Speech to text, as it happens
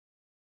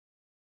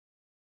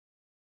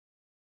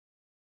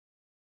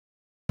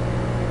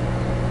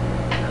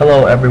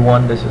Hello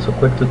everyone, this is a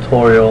quick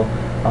tutorial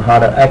on how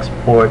to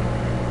export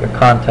your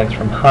contacts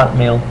from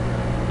Hotmail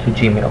to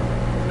Gmail.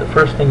 The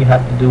first thing you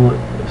have to do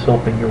is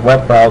open your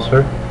web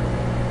browser,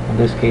 in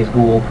this case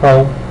Google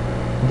Chrome,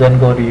 then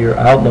go to your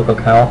Outlook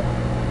account.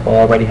 I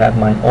already have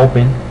mine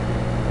open,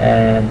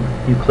 and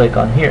you click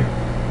on here,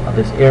 on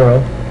this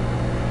arrow.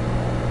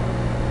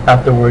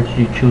 Afterwards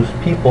you choose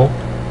People.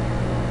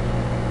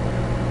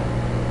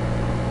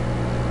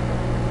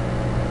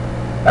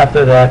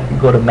 After that you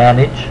go to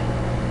Manage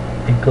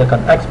and click on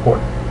Export.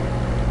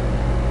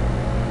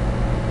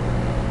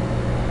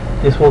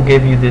 This will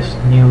give you this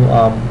new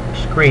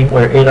screen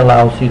where it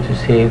allows you to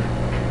save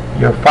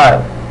your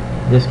file.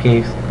 In this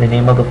case, the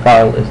name of the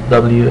file is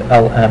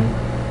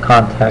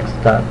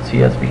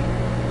wlmcontacts.csv.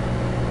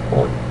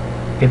 Well,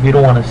 if you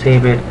don't want to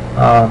save it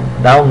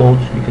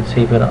downloads, you can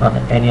save it on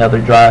any other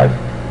drive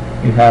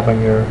you have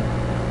on your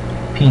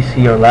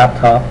PC or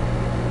laptop,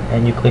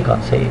 and you click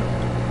on Save.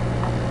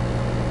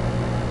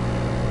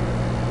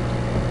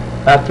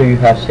 After you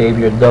have saved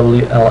your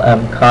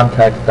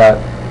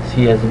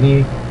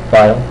wlmcontacts.csv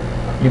file,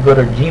 you go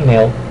to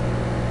Gmail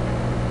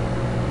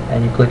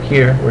and you click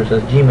here where it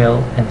says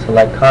Gmail and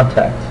select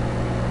Contacts.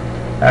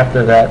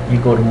 After that you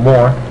go to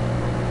More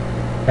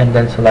and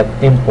then select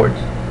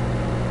Imports.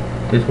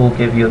 This will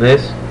give you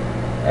this,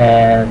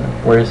 and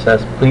where it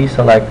says please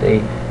select a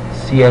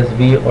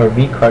CSV or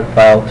vcard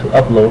file to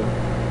upload,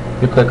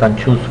 you click on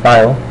Choose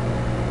File.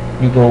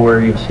 You go where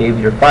you saved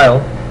your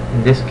file.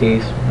 In this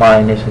case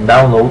mine is in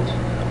Downloads.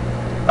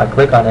 I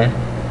click on it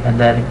and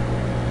then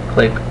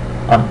click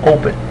on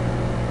Open.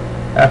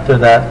 After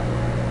that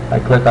I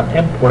click on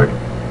Import,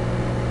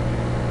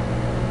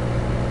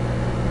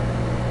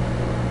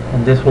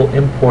 and this will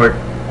import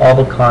all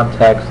the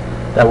contacts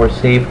that were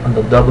saved on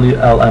the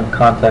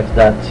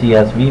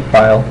wlmcontacts.csv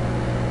file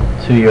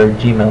to your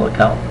Gmail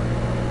account.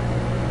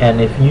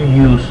 And if you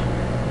use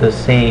the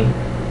same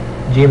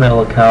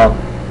Gmail account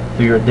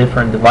through your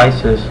different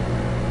devices,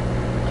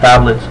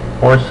 tablets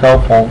or cell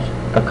phones,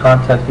 the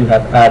contacts you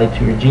have added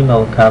to your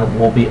Gmail account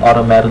will be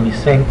automatically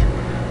synced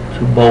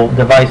to both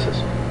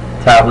devices,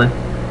 tablet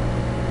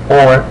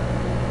or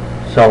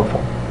cell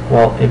phone.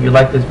 Well, if you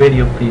like this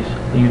video, please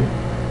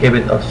give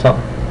it a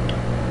thumb.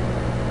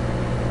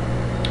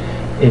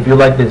 If you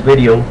like this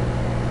video,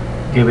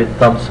 give it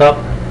thumbs up,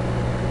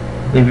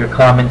 leave your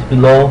comments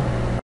below,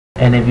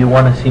 and if you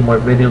want to see more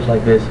videos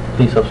like this,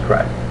 please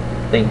subscribe.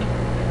 Thank you.